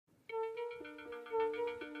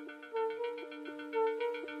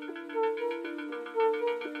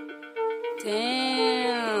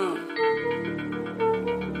Damn.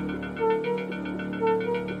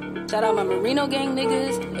 Shout out my Marino gang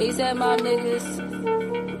niggas, ASAP Mob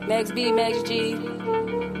niggas, Max B, Max G,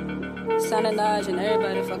 Sana Naj, and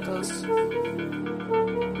everybody fuck those.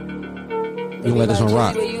 You let this one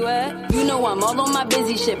rock. Where you at? You know I'm all on my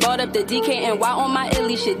busy shit. Brought up the DKNY on my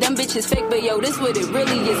illy shit. Them bitches fake, but yo, this what it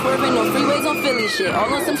really is. Swerving on freeways on Philly shit.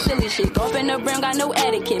 All on some silly shit. Open the brim, got no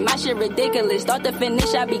etiquette. My shit ridiculous. Start to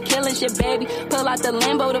finish, I be killing shit, baby. Pull out the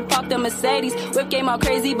Lambo to park the Mercedes. Whip game all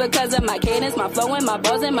crazy because of my cadence, my flow and my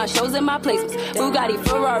bars and my shows and my placements. Bugatti,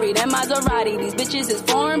 Ferrari, then Maserati. These bitches is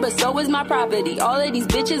foreign, but so is my property. All of these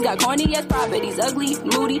bitches got corny ass properties. Ugly,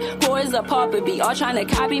 moody, poor as a pauper be. All trying to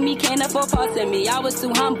copy me, can't afford parts of me. I was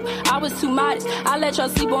too humble, I was too modest. I let y'all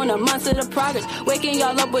sleep on the months of the progress. Waking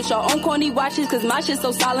y'all up with your own corny watches, cause my shit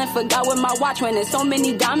so silent, forgot what my watch when. There's so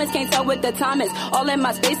many diamonds, can't tell what the time is. All in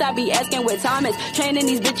my space, I be asking what time is. Training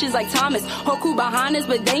these bitches like Thomas. Whole crew behind us,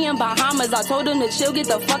 but they in Bahamas. I told them to chill, get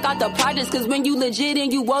the fuck out the projects, cause when you legit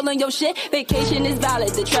and you all on your shit, vacation is valid,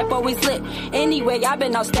 the trap always lit. Anyway, I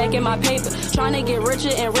been out stacking my paper, trying to get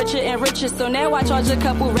richer and richer and richer. So now I charge a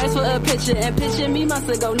couple racks for a picture. And picture me months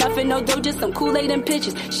ago, nothing, no dough, just some Kool-Aid and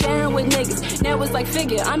pictures. Sharing with niggas, now it's like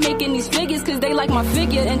figure. I'm making these figures cause they like my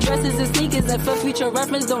figure. And dresses and sneakers, and for future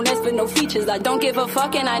reference, don't ask for no features. I don't give a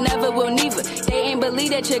fuck and I never will neither. They ain't believe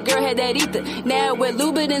that your girl had that either. Now with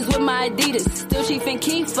Louboutins with my Adidas. Still she think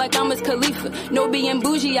Keith like I'm Wiz Khalifa. No being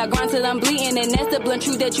bougie, I grind till I'm bleeding. And that's the blunt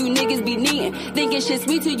truth that you niggas be needing. Thinking shit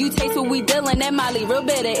sweet till you taste what we dealing. That Molly real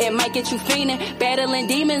better, it might get you fiending. Battling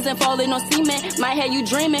demons and falling on cement. Might have you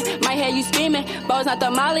dreaming, might have you screaming. Balls not the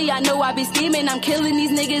Molly, I know I be scheming. I'm killing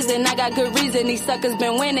these niggas and I got good reason. These suckers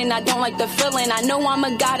been winning, I don't like the feeling. I know I'm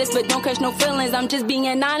a goddess, but don't catch no feelings. I'm just being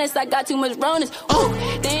honest, I got too much rawness. Oh,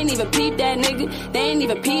 they ain't even peep that, nigga. They ain't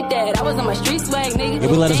even peep that. I was on my street swag, nigga. Yeah,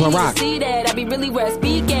 we let this one rock. See that, I be really where I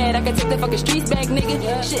speak at. I can take the fucking streets back, nigga.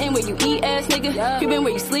 Shitting where you eat ass, nigga. Creeping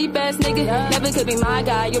where you sleep ass, nigga. Never could be my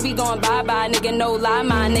guy, you'll be going bye-bye, nigga. No lie,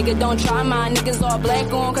 my nigga. Don't try my niggas all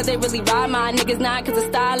black on, cause they really ride my niggas. Not cause it's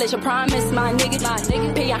stylish, I promise, my nigga. My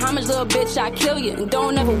nigga, pay your homage, little bitch, I kill you. And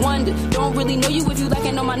don't ever wonder, don't really know you if you like,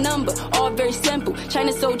 I know my number. All very simple.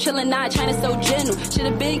 China so chillin', not China so gentle.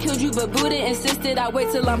 Should've been killed you, but Buddha insisted. I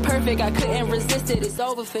wait till I'm perfect, I couldn't resist it. It's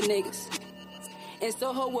over for niggas. And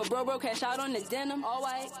Soho with bro cash out on the denim. All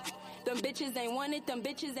white. Them bitches ain't want it, them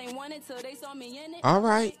bitches ain't want it till they saw me in it. All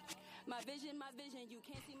right. My vision, you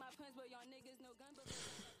can't see my plans, but y'all niggas no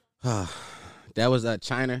gun. That was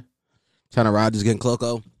China Rogers getting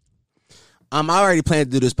Cloco. I already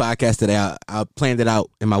planned to do this podcast today. I planned it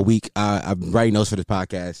out in my week. I'm writing notes for this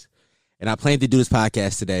podcast, and I planned to do this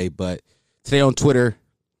podcast today. But today on Twitter,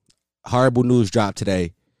 horrible news dropped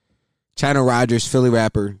today. China Rogers, Philly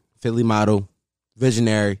rapper, Philly model,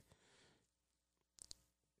 visionary,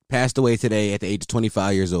 passed away today at the age of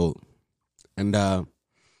 25 years old, and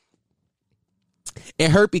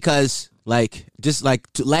it hurt because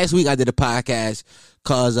last week I did a podcast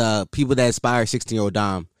called People That Inspire 16-Year-Old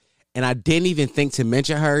Dom. And I didn't even think to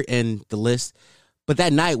mention her in the list. But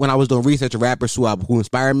that night when I was doing research of rappers who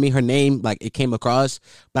inspired me, her name, it came across.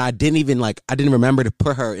 But I didn't remember to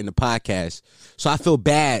put her in the podcast. So I feel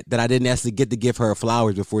bad that I didn't actually get to give her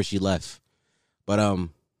flowers before she left. But,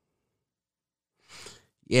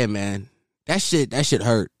 yeah, man, that shit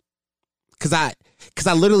hurt. Cause I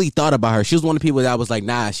literally thought about her. She was one of the people that I was like,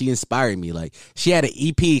 nah, she inspired me. Like, she had an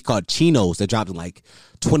EP called Chinos that dropped in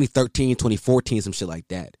 2013, 2014, some shit like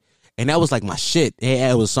that. And that was my shit.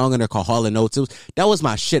 It was a song in there called Hall & Oates. That was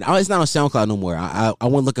my shit. It's not on SoundCloud no more. I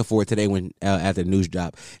wasn't looking for it today when after the news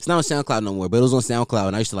dropped. It's not on SoundCloud no more, but it was on SoundCloud,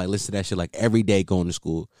 and I used to listen to that shit every day going to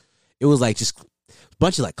school. It was just a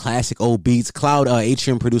bunch of classic old beats. Cloud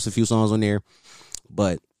Atrium produced a few songs on there,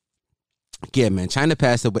 but yeah, man, China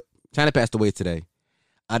passed away today.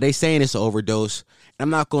 They saying it's an overdose. And I'm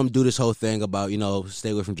not going to do this whole thing about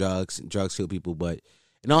stay away from drugs. Drugs kill people, but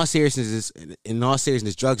in all seriousness,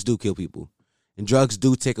 drugs do kill people, and drugs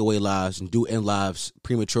do take away lives and do end lives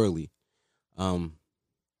prematurely. If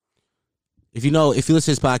you listen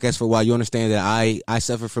to this podcast for a while, you understand that I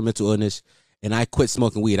suffer from mental illness, and I quit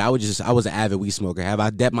smoking weed. I was an avid weed smoker. Have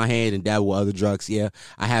I dabbed my hand and dabbled with other drugs? Yeah,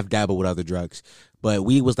 I have dabbled with other drugs, but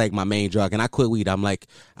weed was my main drug, and I quit weed. I'm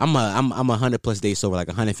 100+ days sober,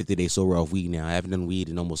 150 days sober off weed now. I haven't done weed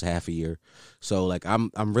in almost half a year, so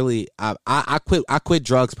I quit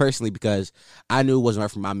drugs personally because I knew it wasn't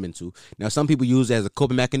right for my mental. Now some people use it as a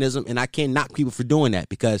coping mechanism, and I can't knock people for doing that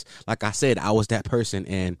because, like I said, I was that person,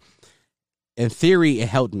 and in theory it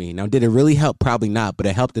helped me. Now did it really help? Probably not, but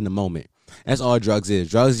it helped in the moment. That's all drugs is.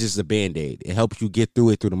 Drugs is just a Band-Aid. It helps you get through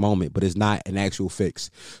it through the moment, but it's not an actual fix.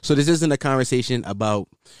 So this isn't a conversation about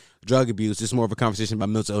drug abuse. It's more of a conversation about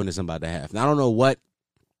mental illness I'm about to have. Now, I don't know what.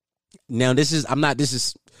 Now, this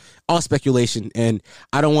is all speculation, and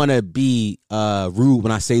I don't want to be rude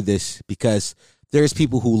when I say this because there's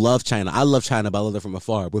people who love China. I love China, but I love them from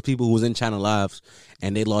afar. But people who was in China lives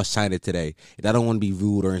and they lost China today. And I don't want to be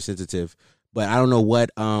rude or insensitive, but I don't know what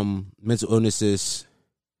mental illnesses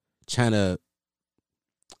China.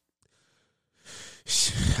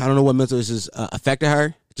 I don't know what mental illnesses affected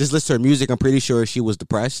her. Just listen to her music. I'm pretty sure she was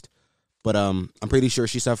depressed, but I'm pretty sure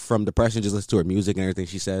she suffered from depression. Just listen to her music and everything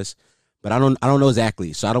she says. But I don't know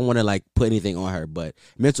exactly, so I don't want to like put anything on her. But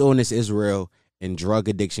mental illness is real, and drug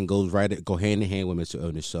addiction go hand in hand with mental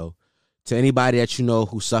illness. So, to anybody that you know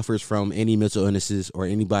who suffers from any mental illnesses, or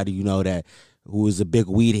anybody you know that who is a big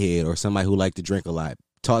weed head or somebody who like to drink a lot,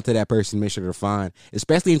 talk to that person, make sure they're fine.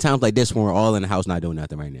 Especially in times like this when we're all in the house not doing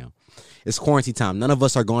nothing right now. It's quarantine time. None of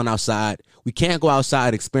us are going outside. We can't go outside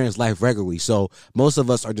and experience life regularly. So most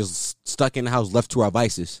of us are just stuck in the house, left to our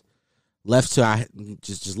vices. Left to our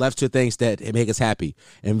just left to things that make us happy,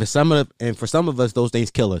 and for some of us, those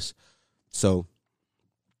things kill us. So,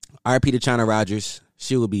 R.I.P. to China Rogers.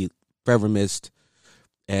 She will be forever missed,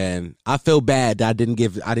 and I feel bad that I didn't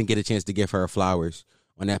get a chance to give her flowers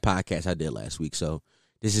on that podcast I did last week. So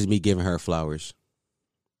this is me giving her flowers.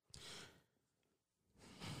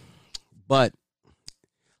 But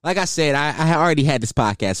like I said, I already had this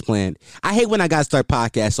podcast planned. I hate when I got to start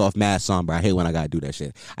podcasts off mad somber. I hate when I got to do that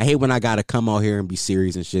shit. I hate when I got to come out here and be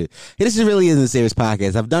serious and shit. Hey, this really isn't a serious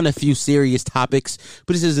podcast. I've done a few serious topics,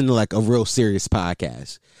 but this isn't like a real serious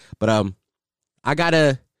podcast. But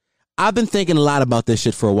I've been thinking a lot about this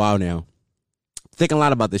shit for a while now. Thinking a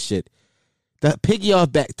lot about this shit. To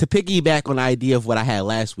piggyback on the idea of what I had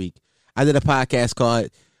last week, I did a podcast called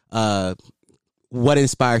What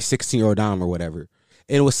Inspires 16-Year-Old Dom or whatever.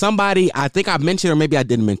 And it was somebody, I think I mentioned, or maybe I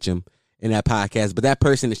didn't mention in that podcast, but that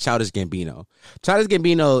person is Childish Gambino. Childish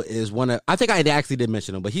Gambino is I think I actually did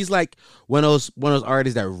mention him, but he's like one of those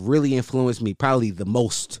artists that really influenced me, probably the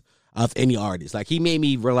most of any artist. Like, he made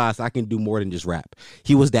me realize I can do more than just rap.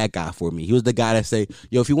 He was that guy for me. He was the guy that say,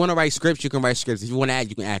 yo, if you want to write scripts, you can write scripts. If you want to act,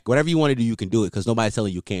 you can act. Whatever you want to do, you can do it, because nobody's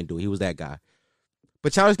telling you can't do it. He was that guy.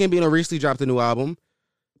 But Childish Gambino recently dropped a new album.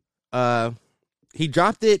 He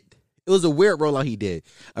dropped it. It was a weird rollout he did.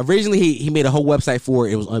 Originally, he made a whole website for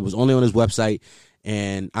it. It was only on his website,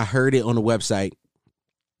 and I heard it on the website.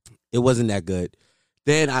 It wasn't that good.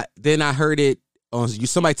 Then I heard it on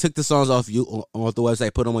somebody took the songs off the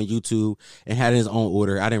website, put them on YouTube, and had it in his own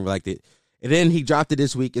order. I didn't like it. And then he dropped it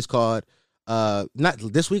this week. It's called not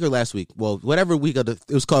this week or last week. Well, whatever week it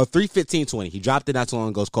was called 3/15/20. He dropped it not too long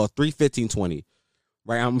ago. It's called 3/15/20.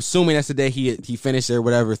 Right? I'm assuming that's the day he finished it or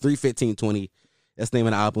whatever. 3/15/20. That's the name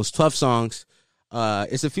of the album. It's 12 songs.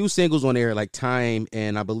 It's a few singles on there, like Time,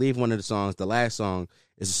 and I believe one of the songs, the last song,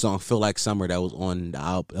 is a song Feel Like Summer that was on the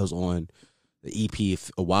album. That was on the EP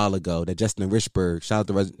a while ago. That Justin Richburg,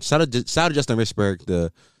 shout out to Justin Richburg,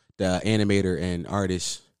 the animator and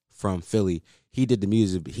artist from Philly. He did the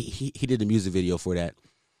music. He did the music video for that.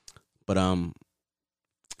 But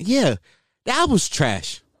yeah, the album's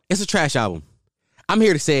trash. It's a trash album. I'm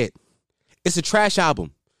here to say it. It's a trash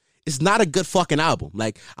album. It's not a good fucking album.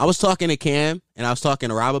 Like, I was talking to Cam and I was talking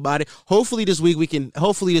to Rob about it. Hopefully this week we can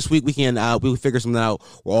we'll figure something out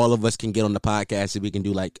where all of us can get on the podcast and we can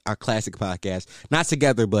do like our classic podcast. Not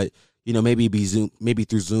together, but you know, maybe be Zoom, maybe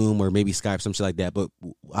through Zoom or maybe Skype, some shit like that. But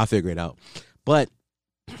I'll figure it out. But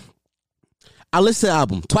I listened to the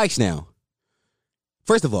album twice now.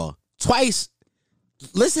 First of all, listen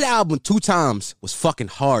to the album 2 times was fucking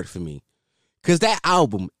hard for me. Because that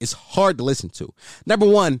album is hard to listen to. Number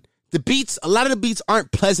one, a lot of the beats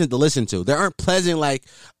aren't pleasant to listen to. They aren't pleasant like,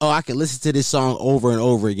 oh, I can listen to this song over and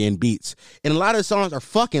over again beats. And a lot of the songs are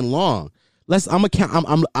fucking long. I'm looking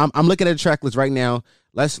at the track list right now.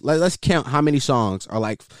 Let's count how many songs are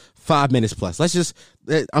like 5 minutes plus.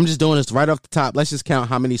 I'm just doing this right off the top. Let's just count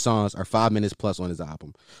how many songs are 5 minutes plus on this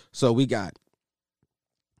album. So we got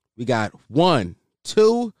 1,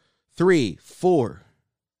 2, 3, 4,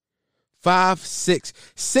 5, 6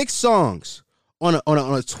 songs on a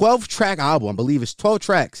 12-track album. I believe it's 12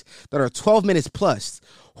 tracks that are 12 minutes plus.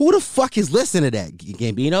 Who the fuck is listening to that,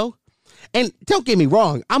 Gambino? And don't get me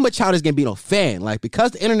wrong, I'm a Childish Gambino fan. Like,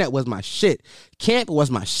 because the internet was my shit, Camp was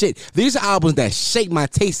my shit. These are albums that shape my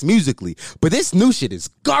taste musically. But this new shit is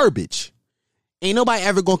garbage. Ain't nobody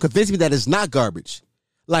ever gonna convince me that it's not garbage.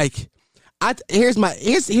 Like, here's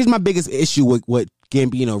my biggest issue with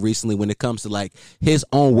Gambino recently when it comes to like his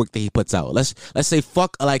own work that he puts out. Let's say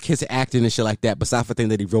fuck like his acting and shit like that. Besides the thing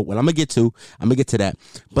that he wrote, well, I'm gonna get to that.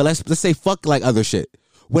 But let's say fuck like other shit.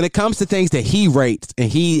 When it comes to things that he rates and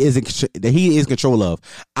he is in control of,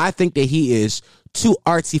 I think that he is too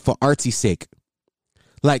artsy for artsy's sake.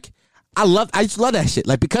 Like I just love that shit.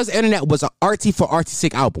 Like because Internet was an artsy for artsy's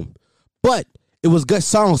sake album, but it was good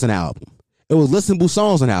songs on the album. It was listenable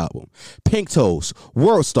songs on the album. Pink Toes,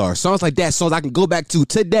 World Star, songs like that, songs I can go back to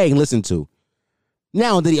today and listen to.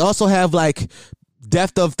 Now, did he also have like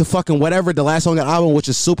Depth of the fucking whatever, the last song on the album, which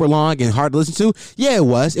is super long and hard to listen to? Yeah, it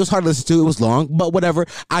was. It was hard to listen to. It was long, but whatever.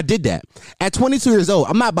 I did that. At 22 years old,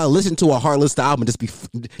 I'm not about to listen to a hard list album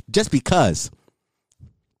just because.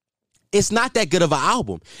 It's not that good of an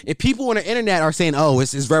album. And people on the internet are saying, oh,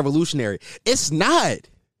 it's revolutionary. It's not.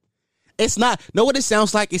 It's not. Know what it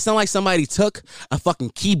sounds like? It sounds like somebody took a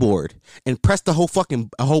fucking keyboard and pressed a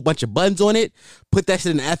whole bunch of buttons on it, put that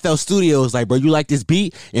shit in the FL Studios, like, bro, you like this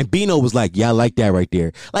beat? And Bino was like, yeah, I like that right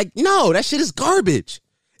there. Like, no, that shit is garbage.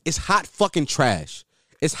 It's hot fucking trash.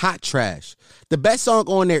 It's hot trash. The best song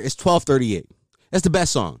on there is 1238. That's the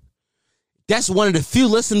best song. That's one of the few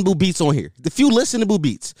listenable beats on here. The few listenable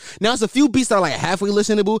beats. Now, it's a few beats that are like halfway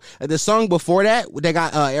listenable. The song before that, they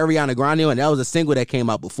got Ariana Grande, and that was a single that came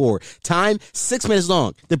out before. Time, 6 minutes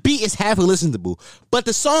long. The beat is halfway listenable, but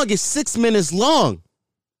the song is 6 minutes long.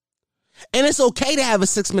 And it's okay to have a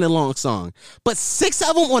 6 minute long song. But 6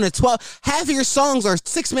 of them on a 12, half of your songs are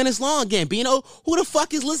 6 minutes long, Gambino. Who the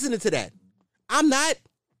fuck is listening to that? I'm not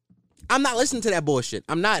listening to that bullshit.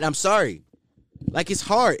 I'm sorry. Like, it's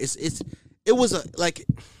hard. It was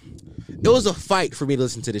a fight for me to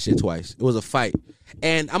listen to this shit twice. It was a fight.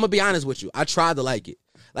 And I'm gonna be honest with you. I tried to like it.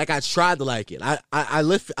 I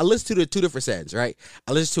listened to the 2 different sets, right?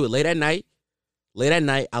 I listened to it late at night.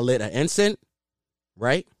 I lit an incense,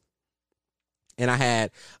 right? And I had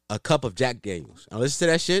a cup of Jack Daniels. I listened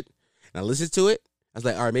to that shit, and I listened to it. I was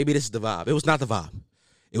like, all right, maybe this is the vibe. It was not the vibe.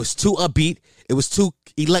 It was too upbeat. It was too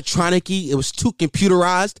electronic-y. It was too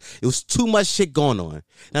computerized. It was too much shit going on. And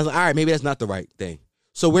I was like, all right, maybe that's not the right thing.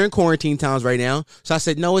 So we're in quarantine times right now. So I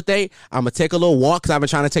said, no, what I'm going to take a little walk because I've been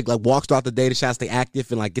trying to take like walks throughout the day to try to stay active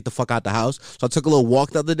and like get the fuck out the house. So I took a little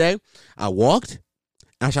walk the other day. I walked.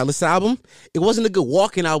 And I tried to listen to the album. It wasn't a good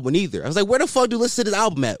walking album either. I was like, where the fuck do you listen to this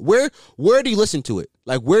album at? Where do you listen to it?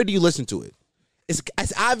 Like, where do you listen to it? It's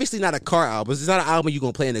obviously not a car album. It's not an album you're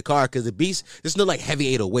going to play in the car because the beats, there's no like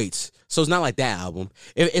heavy 808s. So it's not like that album.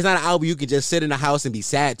 It's not an album you can just sit in the house and be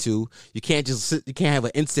sad to. You can't just sit, you can't have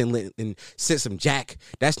an instant lit and sit some Jack.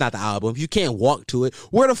 That's not the album. You can't walk to it.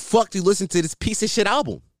 Where the fuck do you listen to this piece of shit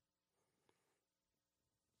album?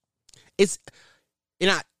 I'm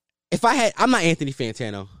not Anthony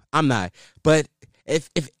Fantano. I'm not. But if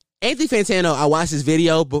Anthony Fantano, I watched his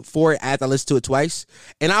video before after I listened to it twice,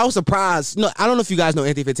 and I was surprised. No, I don't know if you guys know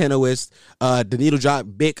Anthony Fantano is the needle drop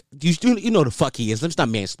big. You know the fuck he is. Let's not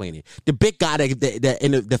mansplaining. The big guy that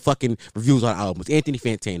in the fucking reviews on albums, Anthony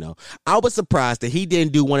Fantano. I was surprised that he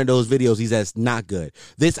didn't do one of those videos. He says not good.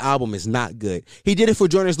 This album is not good. He did it for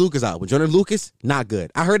Joyner Lucas album. Joyner Lucas, not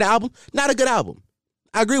good. I heard the album, not a good album.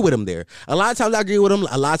 I agree with him there. A lot of times I agree with him.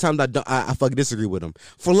 A lot of times I fucking disagree with him.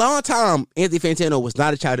 For a long time, Anthony Fantano was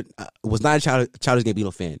not a Childish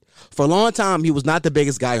Gambino fan. For a long time, he was not the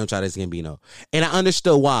biggest guy on Childish Gambino, and I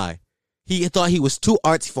understood why. He thought he was too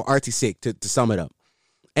artsy for artsy's sake. To sum it up,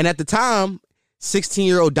 and at the time,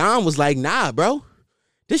 16-year-old Don was like, "Nah, bro,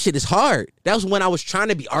 this shit is hard." That was when I was trying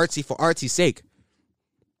to be artsy for artsy's sake.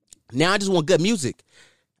 Now I just want good music.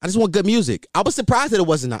 I was surprised that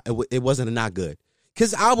it wasn't not good.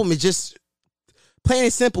 Because the album is just, plain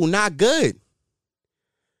and simple, not good.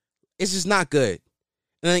 It's just not good.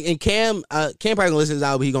 And Cam probably gonna listen to this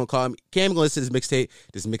album. He gonna call me. Cam gonna listen to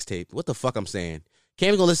this mixtape. What the fuck I'm saying?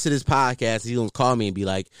 Cam gonna listen to this podcast. He gonna call me and be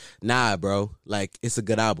like, nah, bro. Like, it's a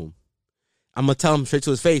good album. I'm gonna tell him straight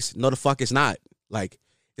to his face, no the fuck it's not. Like,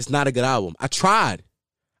 it's not a good album. I tried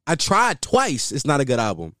twice. It's not a good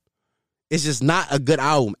album. It's just not a good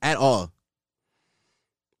album at all.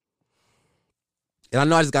 And I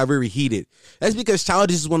know I just got very heated. That's because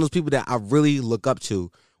Childish is one of those people that I really look up to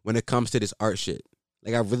when it comes to this art shit.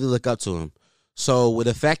 Like, I really look up to him. So, with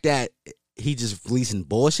the fact that he just releasing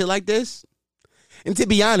bullshit like this, and to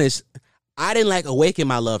be honest, I didn't like Awaken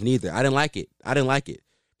My Love neither. I didn't like it.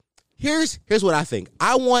 Here's what I think.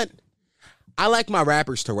 I like my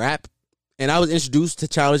rappers to rap, and I was introduced to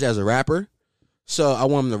Childish as a rapper, so I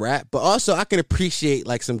want him to rap. But also, I can appreciate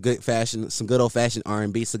like some good old fashioned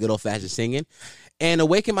R&B, some good old fashioned singing. And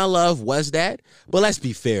Awaken My Love was that. But let's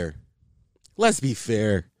be fair.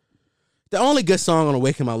 The only good song on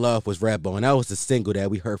Awaken My Love was Redbone. That was the single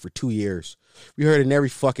that we heard for 2 years. We heard it in every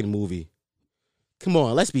fucking movie. Come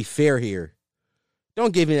on, let's be fair here.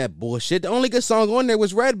 Don't give me that bullshit. The only good song on there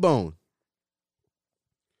was Redbone.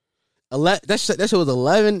 That shit was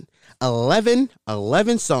 11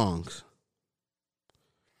 songs.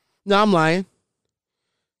 No, I'm lying.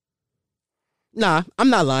 Nah, I'm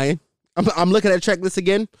not lying. I'm looking at the track list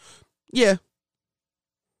again. Yeah.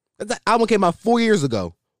 That album came out 4 years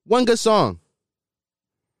ago. One good song.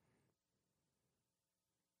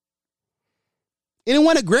 It didn't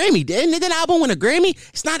win a Grammy. Didn't that album win a Grammy?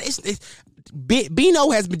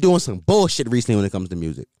 Bino has been doing some bullshit recently when it comes to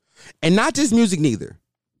music. And not just music neither.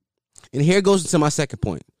 And here goes to my second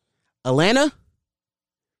point. Atlanta,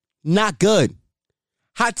 not good.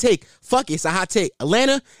 Hot take. Fuck it, it's a hot take.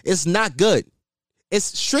 Atlanta is not good. It's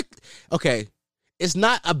strict. Okay, it's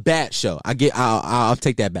not a bad show. I'll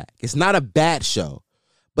take that back. It's not a bad show,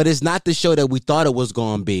 but it's not the show that we thought it was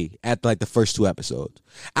going to be at like the first 2 episodes.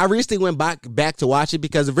 I recently went back to watch it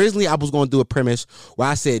because originally I was going to do a premise where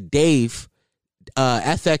I said Dave,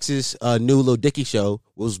 FX's new Lil Dicky show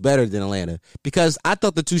was better than Atlanta because I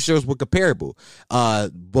thought the 2 shows were comparable.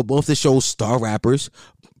 But both the shows star rappers.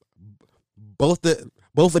 Both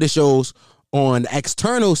of the shows on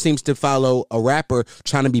external seems to follow a rapper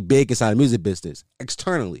trying to be big inside the music business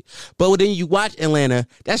externally. But when you watch Atlanta,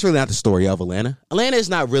 that's really not the story of Atlanta. Atlanta's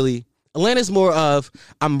more of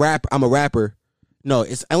I'm a rapper. No,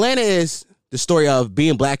 Atlanta is the story of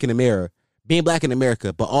being black in America,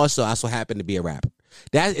 but also I so happen to be a rapper.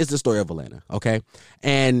 That is the story of Atlanta, okay?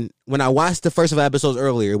 And when I watched the first of the episodes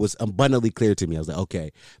earlier, it was abundantly clear to me. I was like,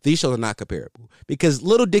 okay, these shows are not comparable. Because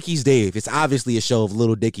Little Dicky's Dave, it's obviously a show of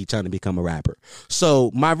Little Dicky trying to become a rapper. So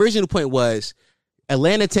my original point was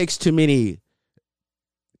Atlanta takes too many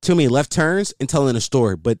left turns in telling a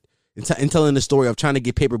story, but in telling the story of trying to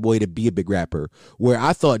get Paperboy to be a big rapper, where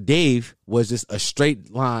I thought Dave was just a straight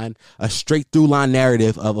through line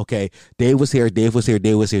narrative of, okay, Dave was here, Dave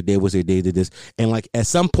did this. And like at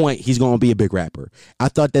some point he's going to be a big rapper. I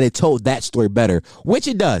thought that it told that story better, which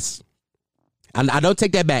it does. And I don't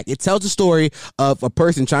take that back. It tells the story of a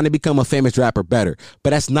person trying to become a famous rapper better.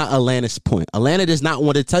 But that's not Atlanta's point. Atlanta does not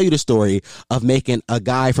want to tell you the story of making a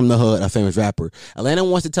guy from the hood a famous rapper. Atlanta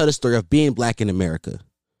wants to tell the story of being black in America.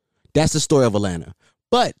 That's the story of Atlanta.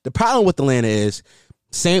 But the problem with Atlanta is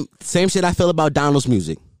same shit I feel about Donald's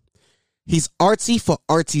music. He's artsy for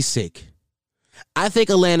artsy's sake. I think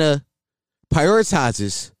Atlanta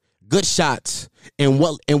prioritizes good shots and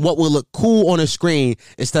what will look cool on a screen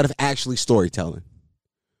instead of actually storytelling.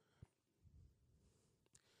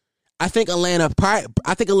 I think Atlanta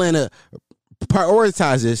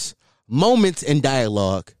prioritizes moments in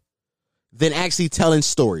dialogue than actually telling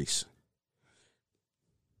stories.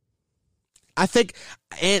 I think,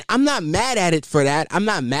 and I'm not mad at it for that. I'm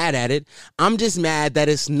not mad at it. I'm just mad that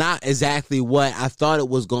it's not exactly what I thought it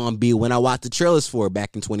was going to be when I watched the trailers for it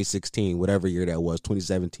back in 2016, whatever year that was,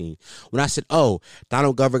 2017. When I said, oh,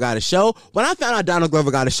 Donald Glover got a show. When I found out Donald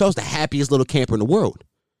Glover got a show, it's the happiest little camper in the world.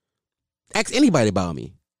 Ask anybody about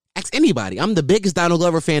me. Ask anybody. I'm the biggest Donald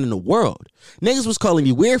Glover fan in the world. Niggas was calling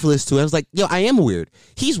me weird for this too. I was like, yo, I am weird.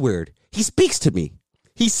 He's weird. He speaks to me.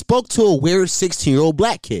 He spoke to a weird 16-year-old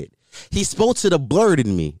black kid. He spoke to the blurred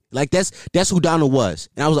in me. Like that's who Donald was.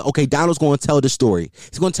 And I was like, okay, Donald's going to tell the story.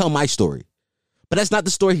 He's going to tell my story. But that's not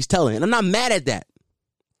the story he's telling. And I'm not mad at that.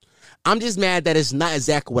 I'm just mad that it's not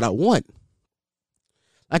exactly what I want.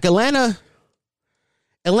 Like Atlanta's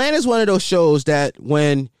one of those shows that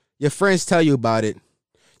when your friends tell you about it,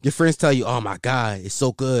 your friends tell you, oh my God, it's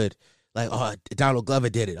so good. Like, oh, Donald Glover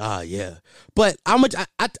did it. Oh, yeah. But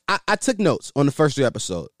I took notes on the first 3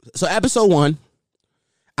 episodes. So episode 1,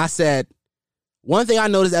 I said, one thing I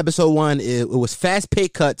noticed episode 1, it was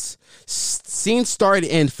fast-paced cuts, scenes start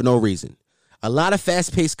and end for no reason. A lot of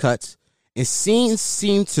fast-paced cuts, and scenes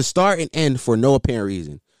seem to start and end for no apparent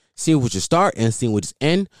reason. Scene would just start, and scene would just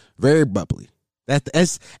end very abruptly.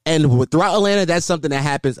 And throughout Atlanta, that's something that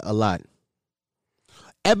happens a lot.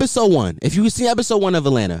 Episode 1, if you see episode 1 of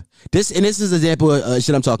Atlanta, this is an example of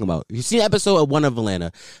shit I'm talking about. If you see episode 1 of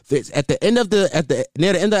Atlanta, at the end of near the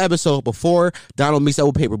end of the episode, before Donald meets up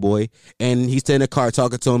with Paperboy and he's in the car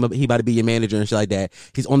talking to him, he about to be your manager and shit like that.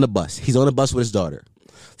 He's on the bus. He's on the bus with his daughter.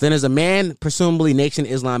 Then there's a man, presumably Nation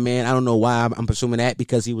Islam man. I don't know why I'm presuming that,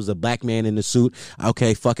 because he was a black man in the suit.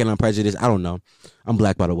 Okay, fucking I'm prejudiced. I don't know. I'm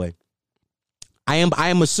black, by the way. I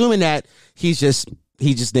am assuming that he's just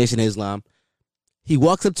Nation Islam. He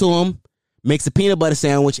walks up to him, makes a peanut butter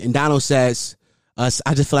sandwich, and Donald says, I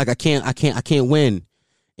just feel like I can't win.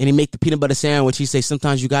 And he make the peanut butter sandwich. He say,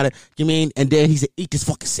 sometimes you gotta, you mean? And then he said, eat this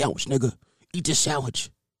fucking sandwich, nigga. Eat this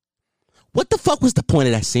sandwich. What the fuck was the point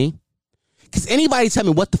of that scene? Because anybody tell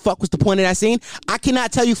me what the fuck was the point of that scene? I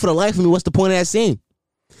cannot tell you for the life of me what's the point of that scene.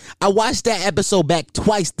 I watched that episode back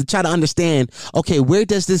twice to try to understand, okay, where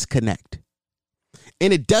does this connect?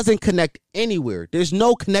 And it doesn't connect anywhere. There's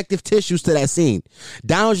no connective tissues to that scene.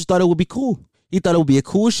 Donald just thought it would be cool. He thought it would be a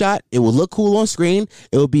cool shot. It would look cool on screen.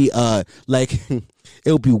 It would be like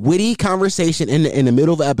it would be witty conversation in the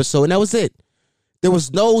middle of an episode, and that was it. There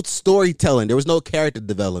was no storytelling. There was no character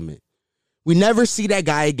development. We never see that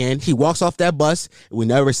guy again. He walks off that bus, and we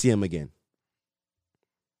never see him again.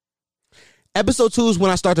 Episode 2 is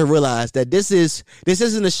when I start to realize that this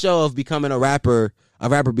isn't a show of becoming a rapper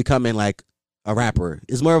becoming like a rapper.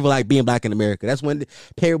 It's more of like being black in America. That's when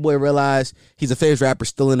Paperboy realized he's a famous rapper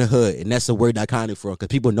still in the hood, and that's a word iconic for him because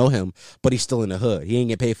people know him, but he's still in the hood. He ain't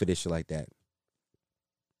get paid for this shit like that.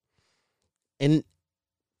 And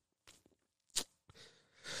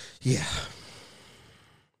yeah,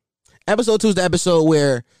 episode 2 is the episode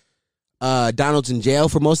where Donald's in jail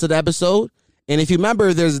for most of the episode. And if you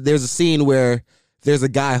remember, there's a scene where there's a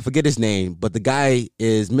guy, I forget his name, but the guy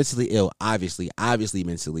is mentally ill, obviously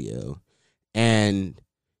mentally ill. And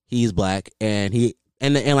he's black, and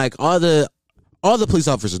like all the police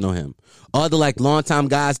officers know him. All the like longtime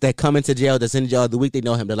guys that come into jail, that's in jail the week, they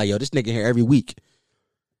know him. They're like, yo, this nigga here every week.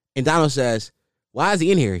 And Donald says, why is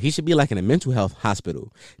he in here? He should be like in a mental health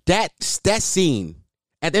hospital. That scene,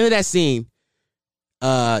 at the end of that scene,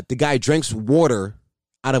 the guy drinks water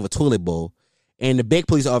out of a toilet bowl. And the big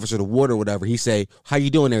police officer, the water or whatever, he say, how you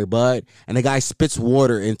doing there, bud? And the guy spits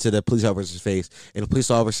water into the police officer's face, and the police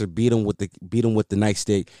officer beat him with the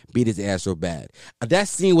nightstick, beat his ass real bad. That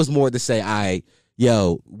scene was more to say,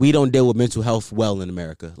 we don't deal with mental health well in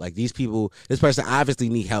America. Like these people, this person obviously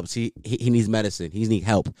need help. He needs medicine. He needs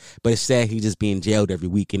help. But it's sad he's just being jailed every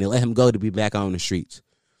week, and they let him go to be back on the streets.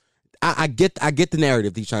 I get the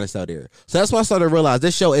narrative he's trying to sell there. So that's why I started to realize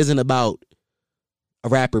this show isn't about a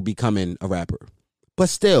rapper becoming a rapper. But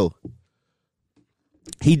still,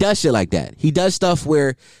 he does shit like that. He does stuff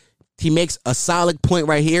where he makes a solid point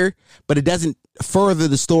right here, but it doesn't further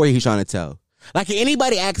the story he's trying to tell. Like, can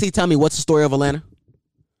anybody actually tell me what's the story of Atlanta?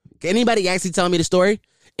 Can anybody actually tell me the story?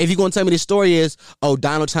 If you're going to tell me the story is,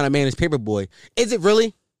 Donald trying to manage Paperboy. Is it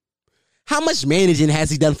really? How much managing has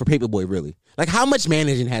he done for Paperboy, really? Like, how much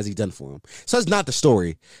managing has he done for him? So it's not the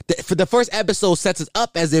story. For the first episode sets us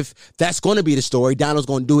up as if that's going to be the story. Donald's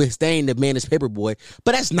going to do his thing to manage Paperboy.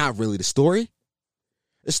 But that's not really the story.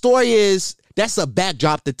 The story is, that's a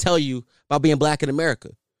backdrop to tell you about being black in America.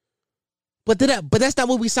 But that's not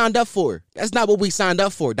what we signed up for. That's not what we signed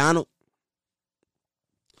up for, Donald.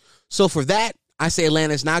 So for that, I say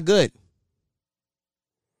Atlanta's not good.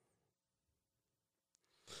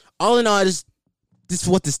 All in all, this is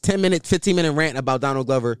what this 10-minute, 15-minute rant about Donald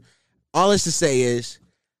Glover, all this to say is,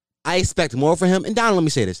 I expect more from him. And Donald, let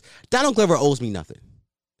me say this. Donald Glover owes me nothing.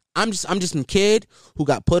 I'm just a kid who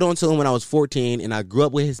got put onto him when I was 14, and I grew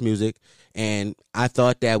up with his music, and I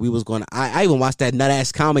thought that we was going to, I even watched that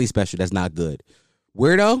nut-ass comedy special that's not good.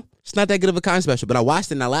 Weirdo, it's not that good of a comedy special, but I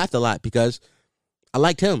watched it and I laughed a lot because I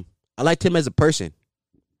liked him. I liked him as a person.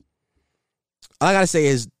 All I got to say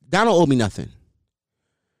is, Donald owed me nothing.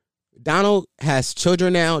 Donald has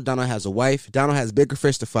children now. Donald has a wife. Donald has bigger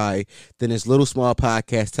fish to fry than this little small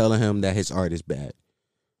podcast telling him that his art is bad.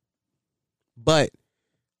 But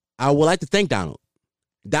I would like to thank Donald.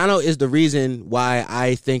 Donald is the reason why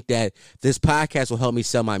I think that this podcast will help me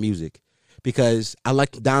sell my music, because I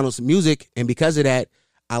liked Donald's music, and because of that,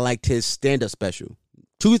 I liked his stand-up special.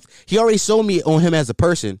 He already sold me on him as a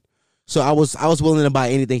person, so I was willing to buy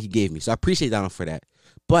anything he gave me. So I appreciate Donald for that.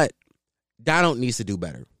 But Donald needs to do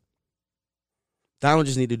better. Donald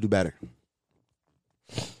just need to do better.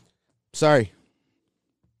 Sorry.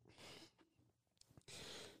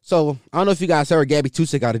 So, I don't know if you guys heard Gabby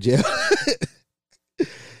Tusick out of jail.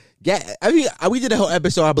 We did a whole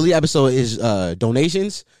episode. I believe episode is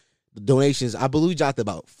donations. The donations, I believe, dropped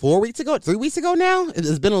about 3 weeks ago now.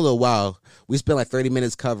 It's been a little while. We spent like 30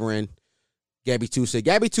 minutes covering Gabby Tusick.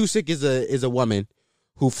 Gabby Tusick is a woman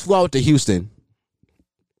who flew out to Houston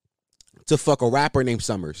to fuck a rapper named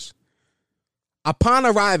Summers. Upon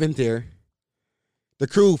arriving there, the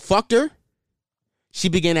crew fucked her. She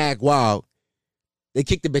began to act wild. They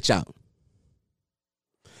kicked the bitch out.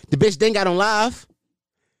 The bitch then got on live,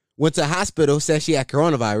 went to the hospital, said she had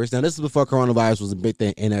coronavirus. Now, this is before coronavirus was a big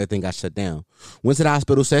thing and everything got shut down. Went to the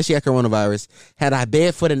hospital, said she had coronavirus, had a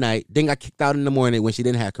bed for the night, then got kicked out in the morning when she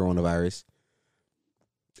didn't have coronavirus.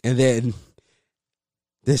 And then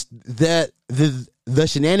the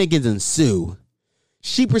shenanigans ensue.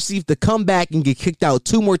 She proceeded to come back and get kicked out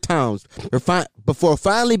 2 more times before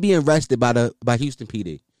finally being arrested by Houston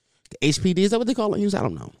PD. The HPD, is that what they call it in Houston? I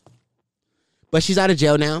don't know. But she's out of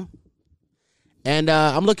jail now. And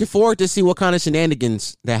I'm looking forward to see what kind of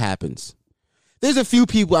shenanigans that happens. There's a few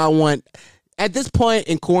people I want. At this point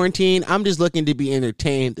in quarantine, I'm just looking to be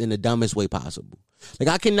entertained in the dumbest way possible. Like,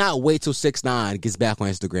 I cannot wait till 6ix9ine gets back on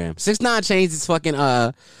Instagram. 6ix9ine changed his fucking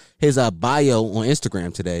his bio on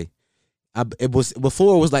Instagram today. It was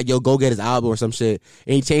before it was like, yo, go get his album or some shit.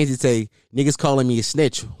 And he changed it to say, niggas calling me a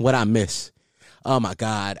snitch. What I miss. Oh my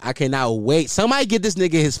God. I cannot wait. Somebody get this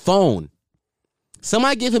nigga his phone.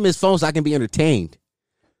 Somebody give him his phone so I can be entertained.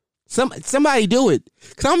 Somebody do it.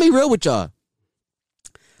 Cause I'm gonna be real with y'all.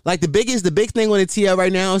 Like the big thing on the TL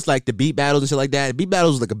right now is like the beat battles and shit like that. Beat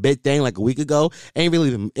battles was like a big thing like a week ago. Ain't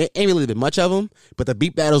really been much of them, but the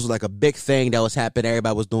beat battles was like a big thing that was happening.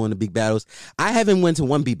 Everybody was doing the beat battles. I haven't went to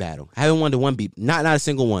one beat battle. I haven't won to one beat, not a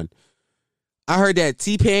single one. I heard that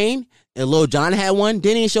T-Pain and Lil Jon had one.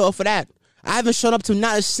 Didn't even show up for that. I haven't shown up to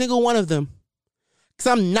not a single one of them. Cause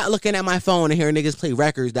I'm not looking at my phone and hearing niggas play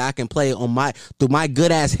records that I can play on through my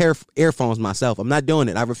good ass earphones myself. I'm not doing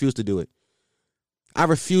it. I refuse to do it. I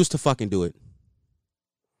refuse to fucking do it.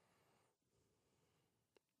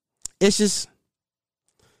 It's just,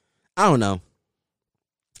 I don't know.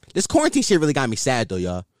 This quarantine shit really got me sad though,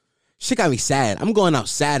 y'all. Shit got me sad. I'm going out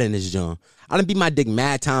sad in this joint. I done beat my dick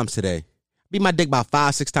mad times today. Beat my dick about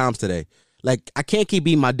 5-6 times today. Like, I can't keep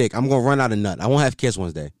beating my dick. I'm going to run out of nut. I won't have kids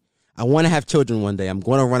one day. I want to have children one day. I'm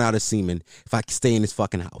going to run out of semen if I can stay in this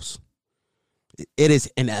fucking house. It is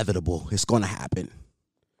inevitable. It's going to happen.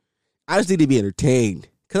 I just need to be entertained.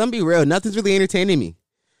 Because I'm be real, nothing's really entertaining me.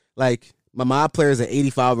 Like, my mod player is at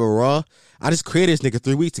 85 overall. I just created this nigga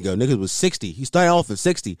 3 weeks ago. Nigga was 60. He started off at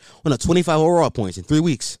 60 on a 25 overall points in 3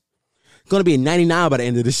 weeks. Going to be a 99 by the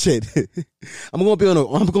end of this shit. I'm going to be on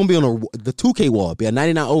the 2K wall. Be a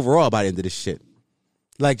 99 overall by the end of this shit.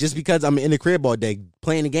 Like, just because I'm in the crib all day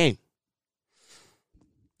playing the game.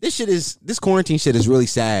 This quarantine shit is really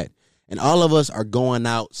sad. And all of us are going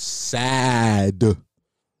out sad.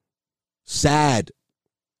 Sad.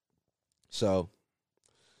 So,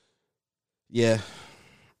 yeah.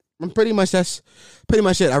 That's pretty much it.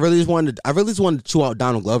 I really just wanted to chew out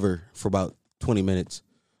Donald Glover for about 20 minutes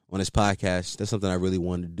on this podcast. That's something I really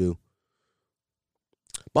wanted to do.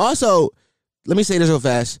 But also, let me say this real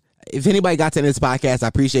fast. If anybody got to end this podcast, I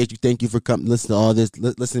appreciate you. Thank you for coming, listening to all this,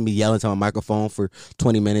 listening to me yelling to my microphone for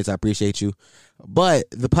 20 minutes. I appreciate you. But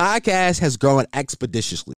the podcast has grown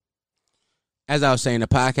expeditiously. As I was saying, the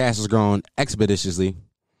podcast has grown expeditiously.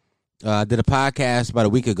 I did a podcast about a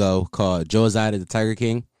week ago called Josiah the Tiger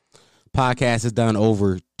King. Podcast has done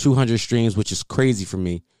over 200 streams, which is crazy for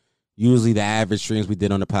me. Usually the average streams we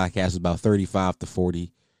did on the podcast was about 35 to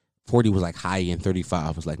 40. 40 was like high and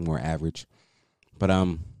 35 was like more average. But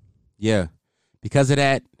yeah, because of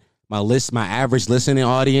that, my average listening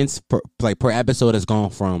audience per episode has gone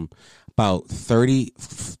from about 30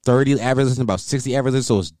 average listeners, about 60 average listeners,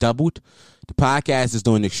 so it's doubled. The podcast is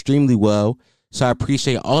doing extremely well. So I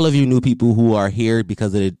appreciate all of you new people who are here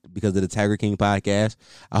because of the Tiger King podcast.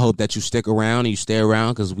 I hope that you stick around and you stay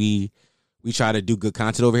around because we try to do good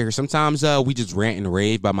content over here. Sometimes we just rant and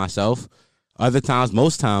rave by myself. Other times,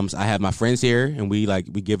 most times, I have my friends here and we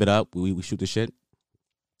give it up. We shoot the shit.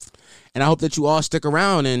 And I hope that you all stick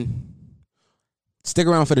around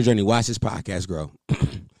for the journey. Watch this podcast grow.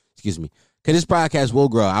 Excuse me. Because this podcast will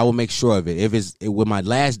grow. I will make sure of it. With my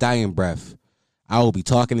last dying breath, I will be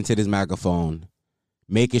talking into this microphone,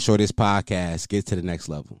 making sure this podcast gets to the next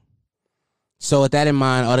level. So with that in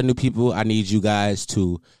mind, all the new people, I need you guys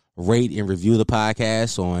to rate and review the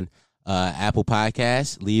podcast on Apple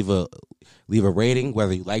Podcasts. Leave a rating,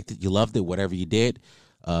 whether you liked it, you loved it, whatever you did.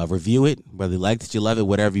 Review it, whether you liked it, you love it,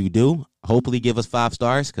 whatever you do. Hopefully give us 5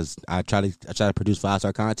 stars because I try to produce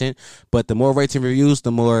 5-star content. But the more rates and reviews,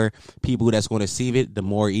 the more people that's going to see it, the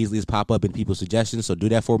more easily it's pop up in people's suggestions. So do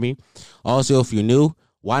that for me. Also, if you're new,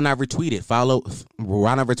 why not retweet it?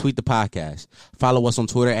 Why not retweet the podcast? Follow us on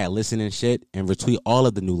Twitter at ListeningShit and retweet all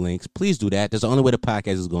of the new links. Please do that. That's the only way the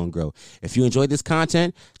podcast is going to grow. If you enjoyed this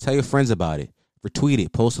content, tell your friends about it. Retweet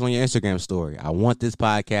it. Post it on your Instagram story. I want this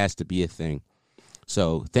podcast to be a thing.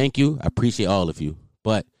 So thank you. I appreciate all of you.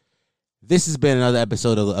 But this has been another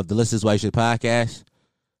episode of the This Is Why You Should podcast.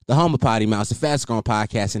 The home of Potty Mouse, the fastest growing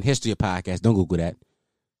podcast in history of podcasts. Don't Google that.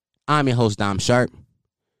 I'm your host, Dom Sharp.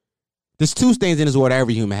 There's 2 things in this world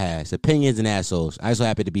every human has: opinions and assholes. I so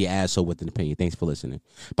happen to be an asshole with an opinion. Thanks for listening.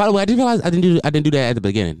 By the way, I didn't realize I didn't do that at the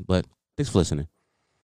beginning, but thanks for listening.